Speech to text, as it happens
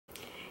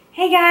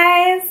Hey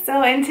guys!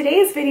 So in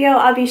today's video,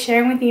 I'll be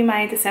sharing with you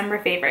my December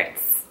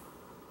favorites.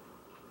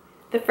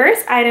 The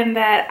first item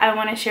that I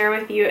want to share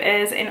with you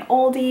is an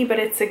oldie, but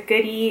it's a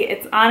goodie.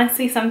 It's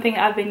honestly something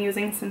I've been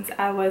using since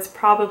I was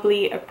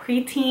probably a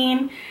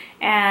preteen,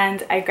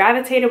 and I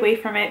gravitate away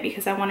from it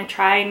because I want to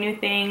try new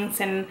things,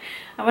 and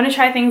I want to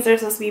try things that are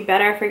supposed to be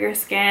better for your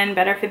skin,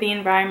 better for the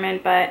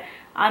environment, but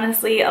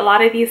honestly, a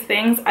lot of these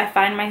things I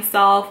find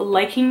myself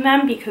liking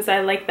them because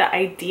I like the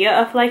idea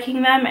of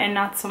liking them and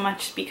not so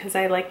much because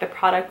I like the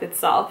product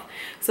itself.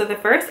 So the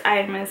first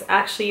item is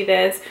actually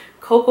this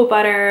cocoa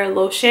butter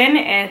lotion.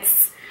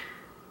 It's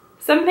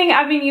something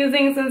I've been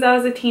using since I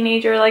was a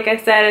teenager. Like I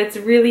said, it's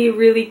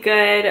really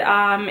good.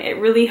 It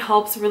really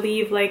helps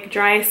relieve like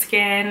dry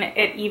skin.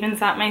 It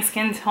evens out my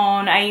skin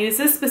tone. I use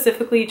this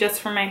specifically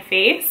just for my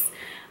face.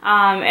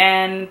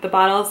 And the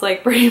bottle is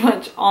like pretty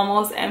much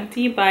almost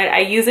empty, but I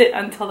use it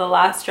until the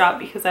last drop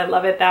because I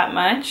love it that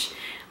much.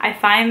 I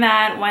find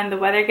that when the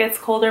weather gets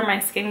colder, my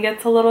skin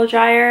gets a little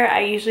drier.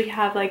 I usually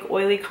have like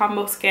oily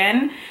combo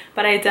skin,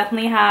 but I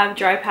definitely have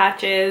dry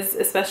patches,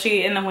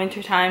 especially in the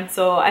winter time.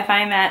 So I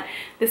find that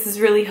this is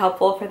really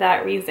helpful for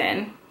that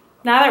reason.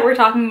 Now that we're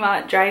talking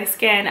about dry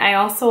skin, I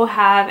also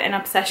have an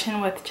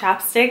obsession with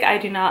chapstick. I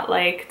do not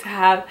like to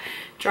have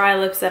dry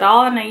lips at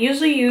all, and I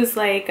usually use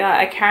like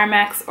a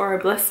Caramex or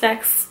a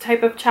Blistex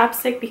type of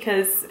chapstick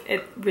because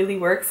it really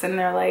works and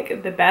they're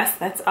like the best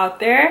that's out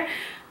there.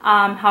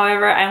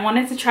 However, I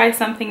wanted to try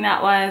something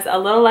that was a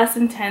little less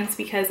intense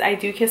because I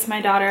do kiss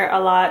my daughter a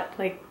lot,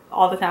 like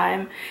all the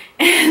time,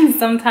 and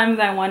sometimes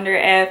I wonder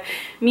if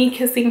me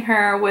kissing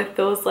her with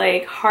those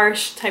like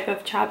harsh type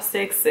of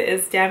chapsticks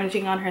is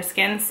damaging on her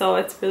skin. So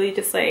it's really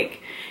just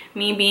like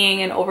me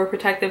being an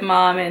overprotective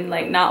mom and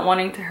like not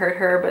wanting to hurt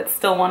her but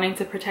still wanting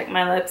to protect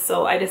my lips.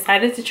 So I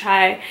decided to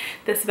try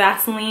this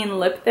Vaseline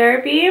Lip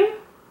Therapy.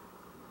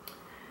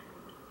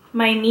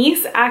 My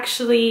niece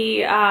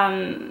actually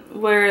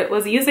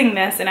was using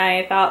this, and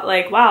I thought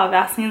like, wow,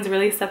 Vaseline's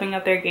really stepping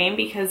up their game,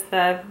 because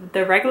the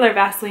regular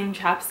Vaseline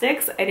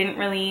chapsticks I didn't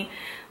really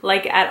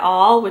like at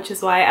all, which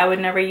is why I would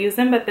never use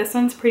them, but this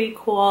one's pretty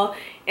cool.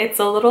 It's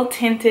a little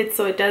tinted,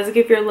 so it does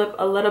give your lip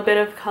a little bit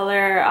of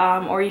color,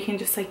 or you can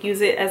just like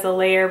use it as a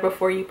layer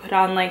before you put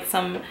on like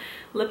some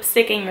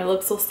lipstick and your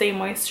lips will stay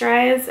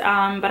moisturized.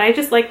 But I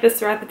just like this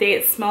throughout the day.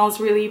 It smells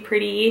really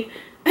pretty,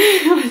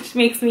 which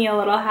makes me a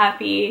little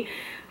happy.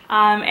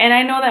 And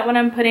I know that when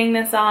I'm putting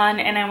this on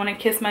and I want to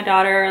kiss my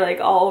daughter like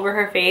all over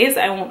her face,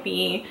 I won't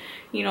be,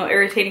 you know,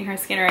 irritating her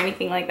skin or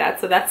anything like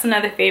that. So that's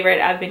another favorite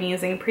I've been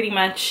using pretty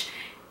much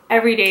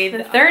every day.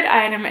 The third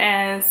item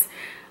is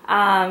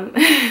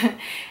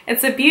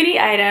it's a beauty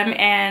item,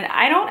 and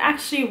I don't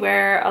actually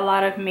wear a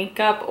lot of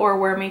makeup or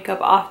wear makeup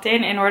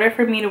often. In order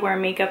for me to wear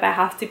makeup, I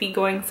have to be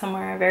going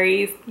somewhere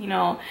very, you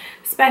know,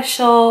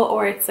 special,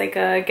 or it's like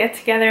a get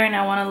together and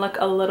I want to look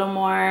a little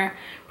more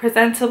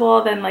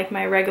presentable than like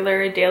my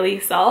regular daily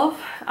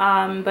self.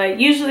 But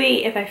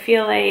usually if I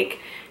feel like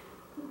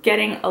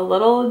getting a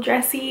little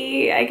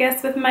dressy, I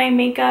guess, with my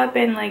makeup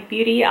and like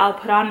beauty, I'll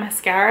put on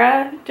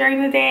mascara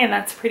during the day, and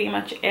that's pretty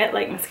much it.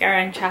 Like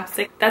mascara and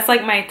chapstick, that's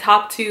like my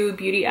top two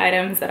beauty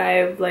items that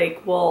I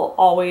like will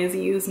always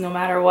use no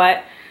matter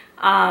what.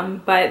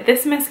 But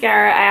this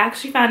mascara, I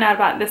actually found out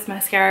about this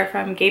mascara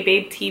from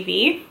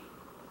GabeBabeTV.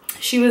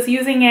 She was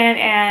using it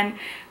and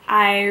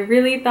I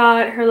really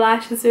thought her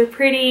lashes were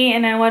pretty,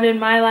 and I wanted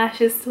my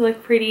lashes to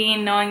look pretty,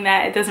 knowing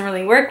that it doesn't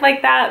really work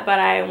like that, but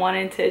I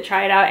wanted to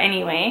try it out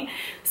anyway.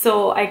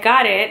 So I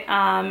got it,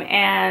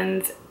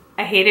 and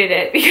I hated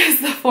it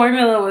because the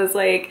formula was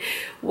like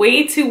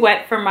way too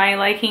wet for my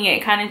liking.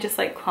 It kind of just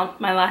like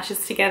clumped my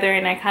lashes together,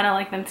 and I kind of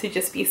like them to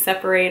just be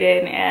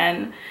separated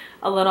and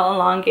a little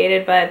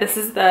elongated. But this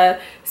is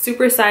the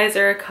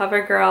Supersizer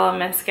Covergirl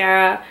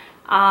mascara.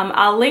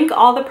 I'll link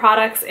all the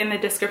products in the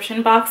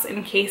description box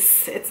in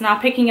case it's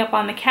not picking up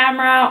on the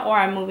camera or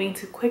I'm moving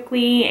too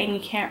quickly and you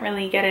can't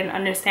really get an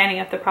understanding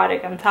of the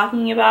product I'm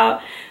talking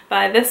about.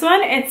 But this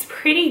one, it's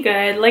pretty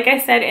good. Like I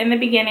said in the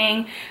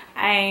beginning,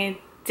 I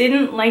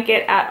didn't like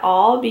it at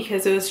all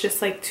because it was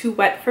just like too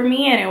wet for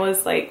me, and it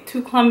was like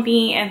too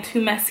clumpy and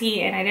too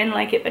messy, and I didn't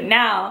like it. But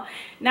now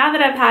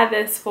that I've had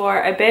this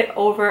for a bit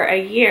over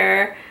a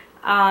year,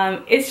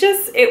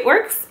 it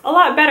works a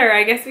lot better,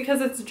 I guess,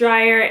 because it's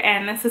drier,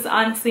 and this is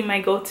honestly my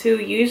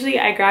go-to. Usually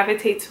I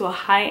gravitate to a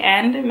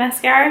high-end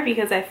mascara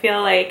because I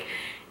feel like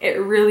it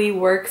really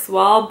works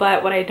well,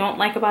 but what I don't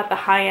like about the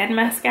high-end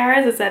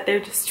mascaras is that they're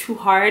just too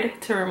hard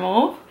to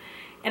remove,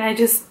 and I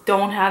just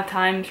don't have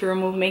time to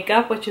remove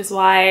makeup, which is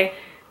why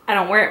I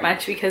don't wear it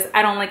much, because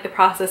I don't like the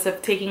process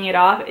of taking it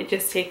off. It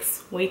just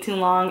takes way too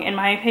long in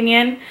my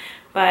opinion.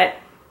 But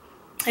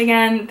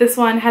again, this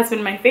one has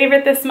been my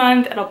favorite this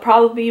month. It'll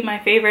probably be my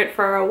favorite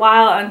for a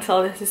while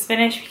until this is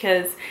finished,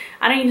 because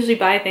I don't usually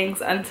buy things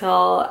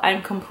until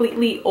I'm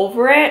completely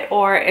over it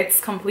or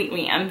it's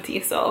completely empty.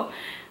 So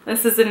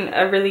this is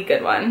a really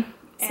good one.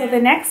 So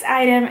the next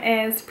item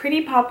is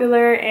pretty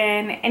popular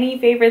in any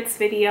favorites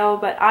video,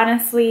 but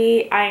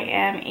honestly, I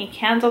am a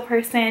candle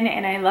person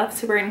and I love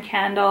to burn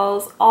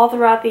candles all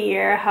throughout the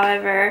year.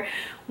 However,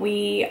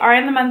 We are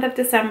in the month of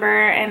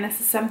December, and this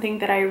is something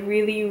that I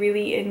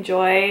really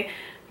enjoy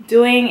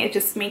doing. It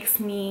just makes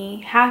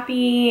me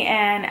happy,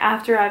 and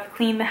after I've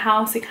cleaned the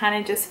house, it kind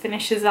of just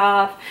finishes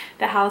off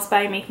the house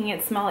by making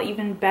it smell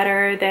even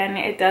better than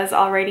it does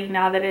already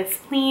now that it's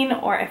clean.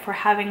 Or if we're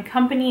having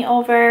company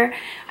over,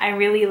 I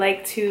really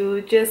like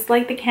to just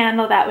light the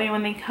candle. That way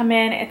when they come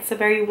in, it's a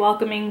very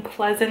welcoming,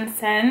 pleasant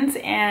scent.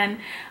 And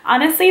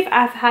honestly,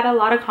 I've had a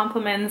lot of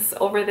compliments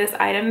over this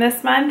item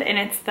this month, and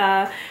it's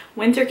the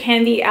Winter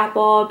Candy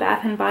Apple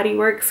Bath and Body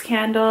Works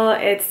candle.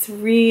 It's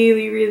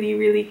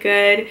really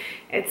good.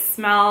 It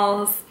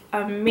smells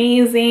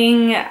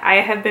amazing. I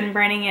have been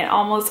burning it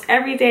almost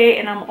every day,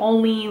 and I'm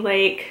only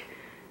like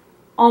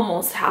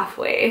almost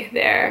halfway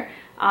there.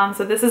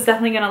 So this is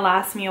definitely gonna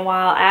last me a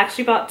while. I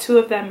actually bought 2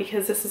 of them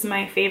because this is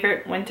my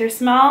favorite winter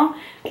smell,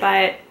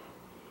 but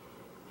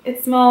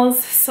it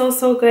smells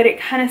so good. It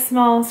kind of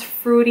smells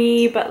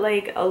fruity, but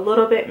like a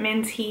little bit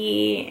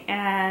minty,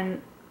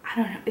 and I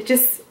don't know,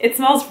 it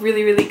smells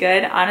really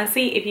good.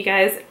 Honestly, if you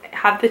guys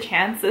have the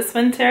chance this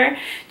winter,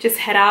 just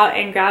head out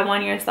and grab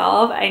one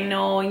yourself. I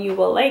know you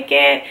will like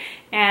it,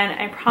 and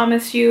I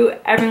promise you,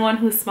 everyone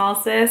who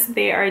smells this,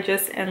 they are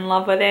just in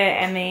love with it,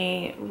 and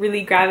they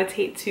really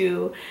gravitate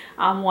to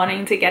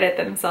wanting to get it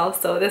themselves.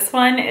 So this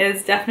one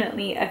is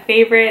definitely a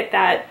favorite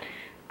that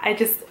I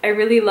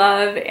really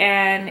love,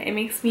 and it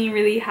makes me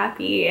really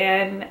happy.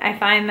 And I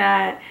find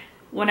that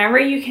whenever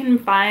you can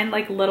find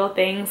like little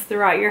things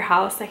throughout your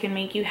house that can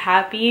make you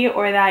happy,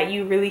 or that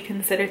you really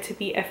consider to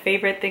be a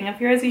favorite thing of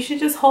yours, you should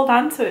just hold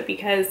on to it,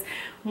 because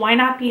why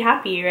not be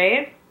happy,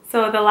 right?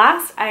 So the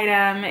last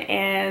item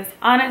is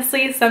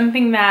honestly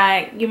something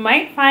that you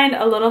might find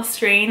a little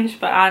strange,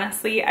 but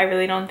honestly, I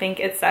really don't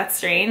think it's that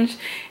strange.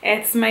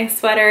 It's my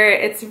sweater.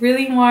 It's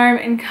really warm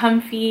and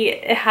comfy.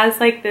 It has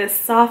like this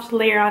soft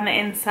layer on the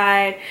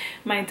inside.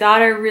 My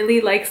daughter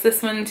really likes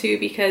this one too,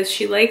 because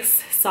she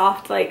likes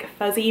soft, like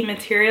fuzzy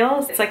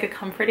materials. It's like a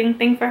comforting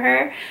thing for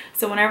her.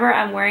 So whenever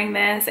I'm wearing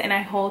this and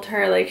I hold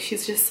her, like,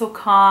 she's just so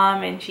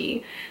calm, and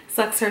she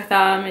sucks her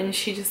thumb and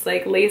she just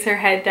like lays her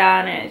head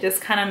down, and it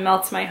just kind of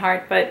melts my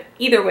heart. But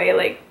either way,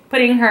 like,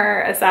 putting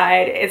her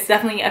aside, it's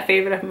definitely a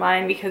favorite of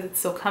mine because it's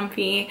so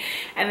comfy.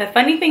 And the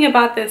funny thing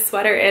about this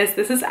sweater is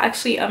this is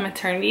actually a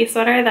maternity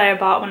sweater that I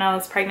bought when I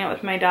was pregnant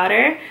with my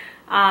daughter.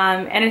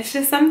 And it's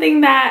just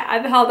something that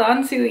I've held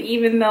on to,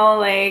 even though,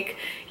 like,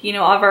 you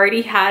know, I've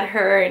already had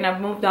her and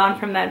I've moved on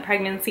from that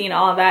pregnancy and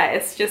all that.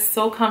 It's just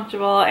so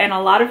comfortable, and a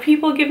lot of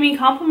people give me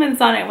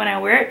compliments on it when I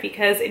wear it,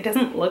 because it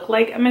doesn't look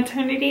like a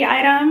maternity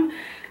item,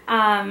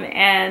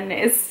 and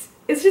it's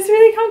just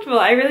really comfortable.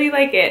 I really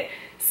like it.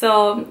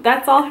 So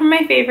that's all from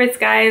my favorites,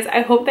 guys.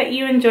 I hope that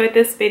you enjoyed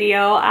this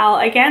video.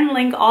 I'll again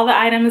link all the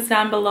items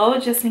down below,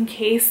 just in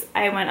case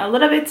I went a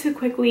little bit too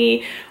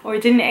quickly or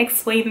didn't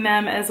explain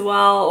them as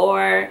well,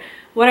 or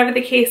whatever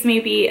the case may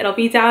be. It'll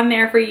be down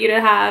there for you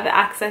to have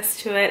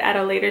access to it at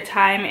a later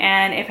time.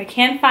 And if I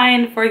can't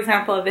find, for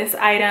example, this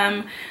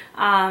item,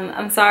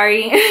 I'm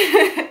sorry.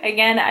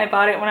 Again, I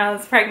bought it when I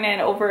was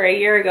pregnant over a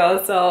year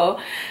ago, so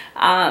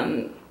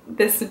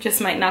this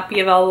just might not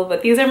be available.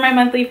 But these are my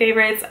monthly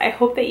favorites. I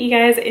hope that you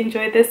guys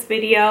enjoyed this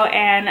video,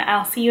 and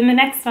I'll see you in the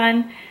next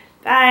one.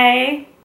 Bye!